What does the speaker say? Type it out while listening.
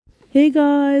Hey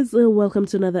guys, welcome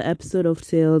to another episode of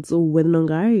Tales with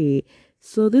Nongari.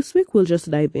 So this week we'll just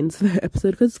dive into the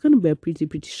episode because it's gonna be a pretty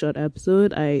short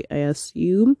episode, I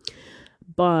assume.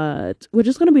 But we're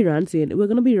just gonna be ranting. We're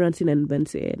gonna be ranting and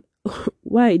venting.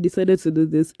 Why I decided to do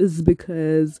this is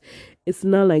because it's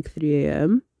now like 3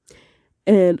 a.m.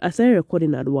 and I started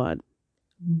recording at 1.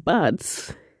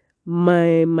 But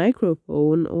my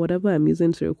microphone or whatever I'm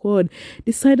using to record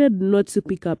decided not to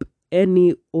pick up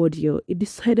any audio. It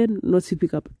decided not to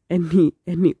pick up any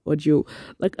audio.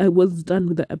 Like I was done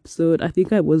with the episode. I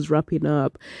think I was wrapping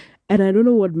up. And I don't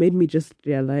know what made me just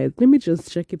realize. Let me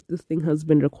just check if this thing has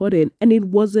been recording. And it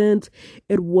wasn't.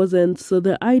 It wasn't. So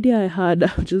the idea I had,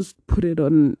 I just put it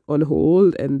on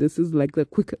hold. And this is like the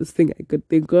quickest thing I could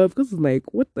think of. Because it's like,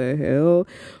 what the hell?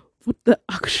 What the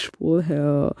actual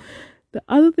hell? The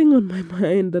other thing on my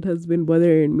mind that has been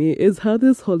bothering me is how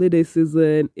this holiday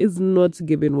season is not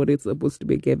giving what it's supposed to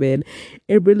be given.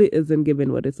 It really isn't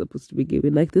giving what it's supposed to be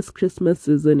giving. Like this Christmas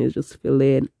season is just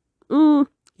feeling, you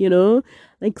know,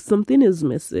 like something is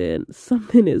missing.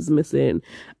 Something is missing.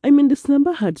 I mean,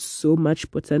 December had so much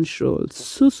potential.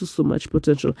 So much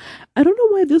potential. I don't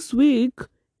know why this week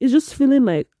is just feeling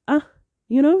like,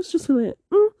 it's just feeling,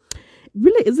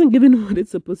 really isn't giving what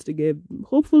it's supposed to give.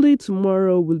 Hopefully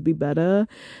tomorrow will be better.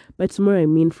 By tomorrow I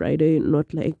mean Friday,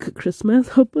 not like Christmas.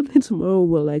 Hopefully tomorrow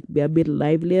will like be a bit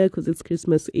livelier because it's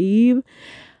Christmas Eve.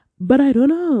 But I don't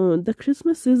know. The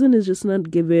Christmas season is just not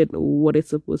giving what it's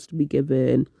supposed to be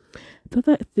given. The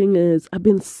other thing is I've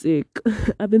been sick.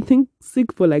 I've been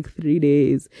sick for like 3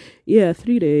 days. Yeah,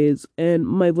 3 days, and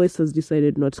my voice has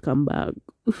decided not to come back.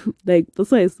 Like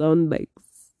that's why I sound like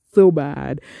so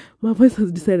bad. My voice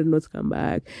has decided not to come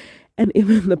back. And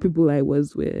even the people I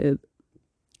was with,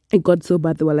 it got so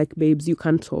bad. They were like, babes, you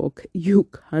can't talk. You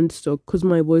can't talk. Because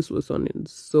my voice was sounding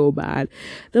so bad.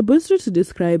 The best way to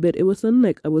describe it, it was sounding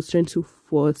like I was trying to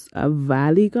force a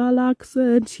Valley Girl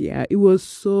accent. Yeah, it was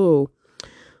so...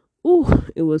 Oh,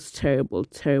 it was terrible.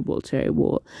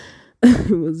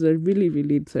 It was a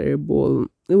really terrible.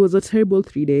 It was a terrible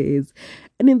 3 days.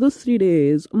 And in those 3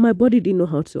 days, my body didn't know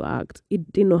how to act.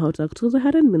 It didn't know how to act because I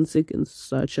hadn't been sick in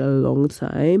such a long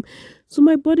time. So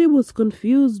my body was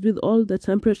confused with all the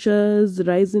temperatures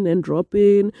rising and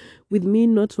dropping, with me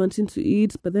not wanting to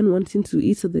eat, but then wanting to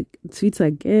eat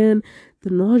again. The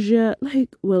nausea,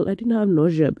 like, well, I didn't have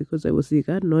nausea because I was sick.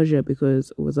 I had nausea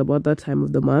because it was about that time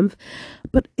of the month.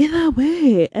 But either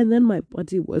way, and then my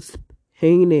body was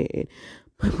paining.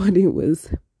 My body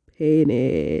was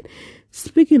paining.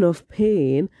 Speaking of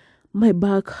pain, my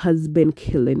back has been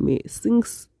killing me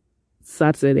since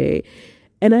Saturday.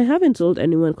 And I haven't told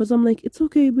anyone because I'm like, it's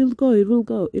okay, it will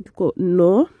go.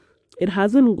 No, it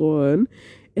hasn't gone.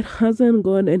 It hasn't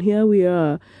gone. And here we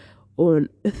are on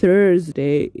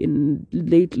Thursday in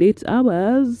late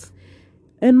hours.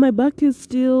 And my back is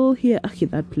still here. Okay,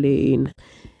 that plane.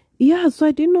 Yeah, so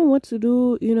I didn't know what to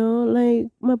do, like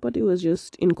my body was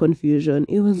just in confusion.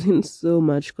 It was in so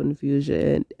much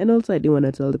confusion. And also I didn't want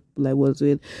to tell the people I was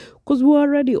with because we were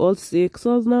already all sick.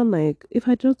 So I was not like, if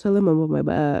I just tell them about my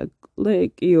back,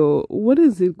 like, what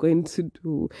is it going to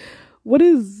do? What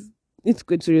is it's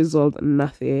going to result?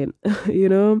 Nothing, you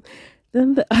know?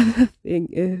 Then the other thing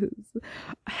is,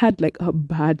 I had like a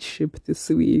bad ship this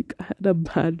week. I had a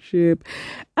bad ship.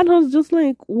 And I was just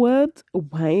like, what?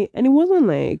 Why? And it wasn't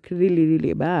like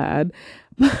really bad.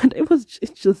 But it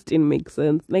just didn't make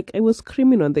sense. Like I was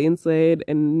screaming on the inside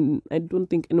and I don't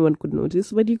think anyone could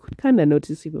notice, but you could kind of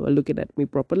notice if you were looking at me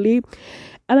properly.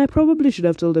 And I probably should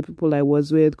have told the people I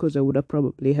was with because I would have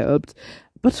probably helped.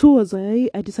 But who was I?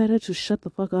 I decided to shut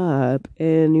the fuck up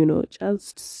and,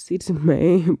 just sit in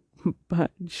my bad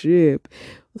ship.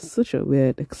 It was such a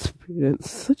weird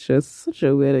experience. Such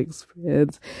a weird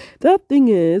experience. That thing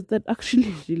is that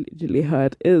actually really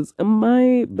hurt is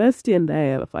my bestie and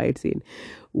I are fighting.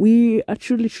 We are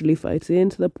truly fighting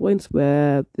to the point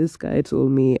where this guy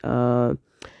told me, I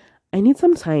need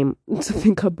some time to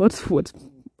think about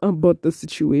the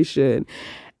situation.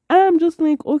 And I'm just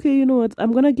like, okay, you know what?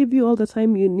 I'm gonna give you all the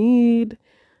time you need,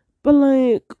 but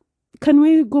like, can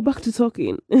we go back to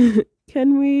talking?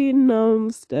 Can we now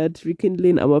start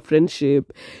rekindling our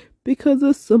friendship? Because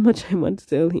there's so much I want to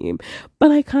tell him.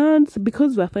 But I can't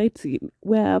because we're fighting.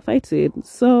 We're fighting.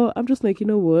 So I'm just like, you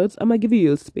know what? I'm going to give you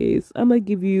your space. I'm going to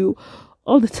give you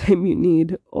all the time you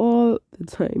need. All the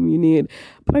time you need.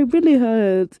 But it really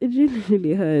hurts. It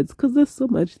really hurts. Because there's so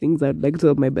much things I'd like to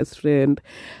tell my best friend.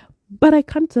 But I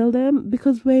can't tell them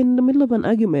because we're in the middle of an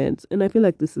argument. And I feel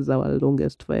like this is our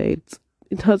longest fight.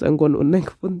 It hasn't gone on like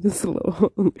for this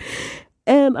long.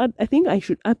 And I think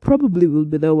I probably will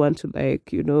be the one to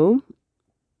like,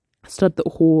 start the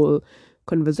whole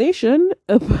conversation.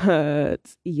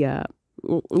 But yeah,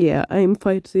 I'm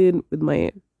fighting with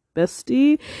my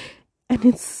bestie, and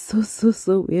it's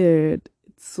so weird.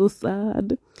 It's so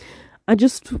sad. I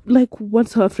just like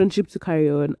want our friendship to carry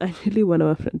on. I really want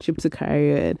our friendship to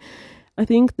carry on. I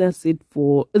think that's it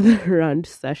for the rant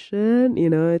session.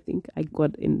 I think I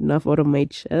got enough out of my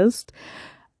chest.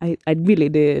 I really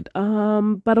did.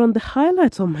 But on the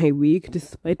highlights of my week,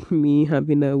 despite me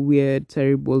having a weird,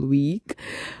 terrible week,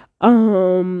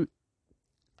 um,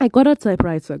 I got a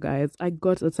typewriter, guys. I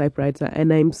got a typewriter,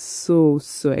 and I'm so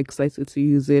excited to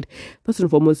use it. First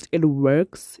and foremost, it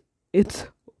works. It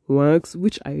works,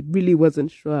 which I really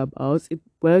wasn't sure about. It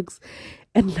works,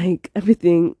 and like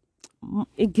everything,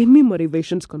 it gave me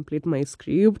motivation to complete my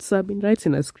script. So I've been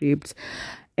writing a script,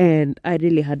 and I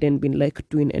really hadn't been like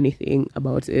doing anything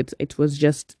about it. It was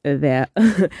just there.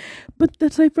 But the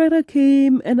typewriter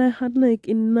came, and I had like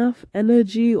enough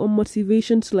energy or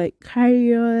motivation to like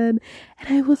carry on, and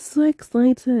I was so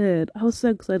excited. I was so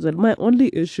excited. My only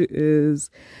issue is,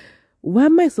 where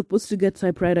am I supposed to get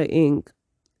typewriter ink?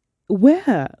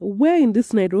 Where in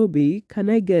this Nairobi can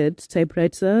I get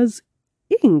typewriters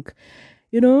ink?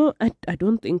 I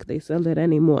don't think they sell that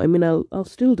anymore. I mean, I'll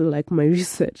still do like my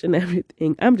research and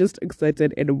everything. I'm just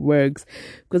excited it works,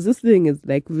 because this thing is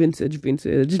like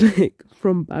vintage, like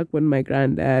from back when my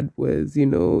granddad was,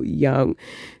 young.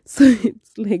 So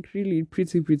it's like really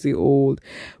pretty old,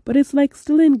 but it's like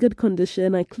still in good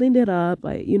condition. I cleaned it up,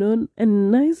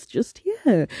 and nice, just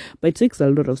here. But it takes a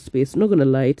lot of space. Not gonna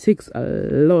lie, it takes a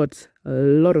lot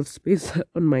of space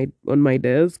on my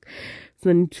desk. So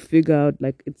I need to figure out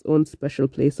like its own special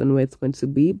place and where it's going to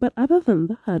be. But other than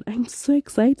that, I'm so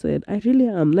excited. I really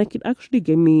am. Like, it actually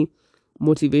gave me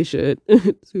motivation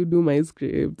to do my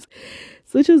script,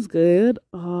 so which is good.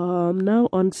 Now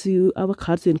on to our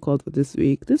cartoon called for this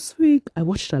week. This week I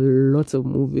watched a lot of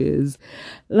movies,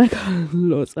 like a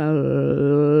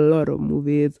lot of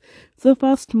movies. So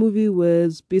first movie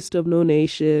was Beast of No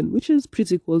Nation, which is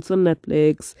pretty cool. It's on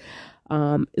Netflix.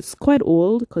 It's quite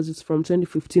old because it's from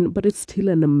 2015, but it's still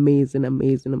an amazing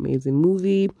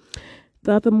movie.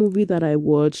 The other movie that I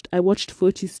watched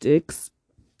 40 Sticks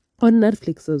on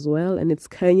Netflix as well, and it's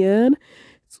Kenyan.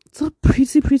 It's a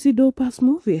pretty dope ass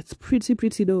movie. It's pretty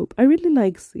dope. I really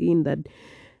like seeing that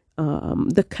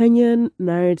the Kenyan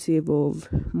narrative of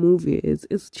movies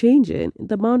is changing.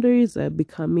 The boundaries are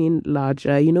becoming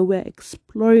larger. We're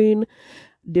exploring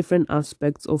different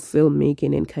aspects of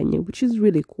filmmaking in Kenya, which is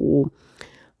really cool.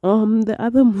 The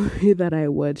other movie that I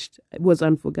watched was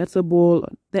Unforgettable.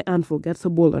 The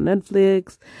Unforgettable on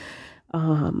Netflix.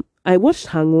 I watched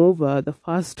Hangover, the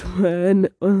first one.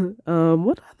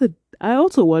 What other? I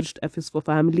also watched F is for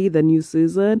Family, the new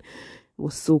season. It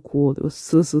was so cool. It was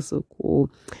so cool.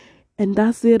 And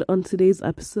that's it on today's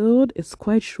episode. It's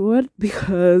quite short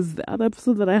because the other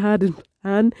episode that I had in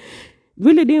hand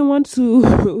really didn't want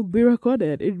to be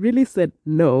recorded. It really said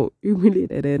no. It really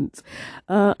didn't.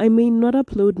 I may not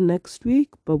upload next week,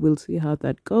 but we'll see how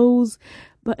that goes.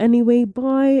 But anyway,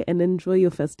 bye and enjoy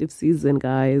your festive season,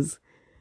 guys.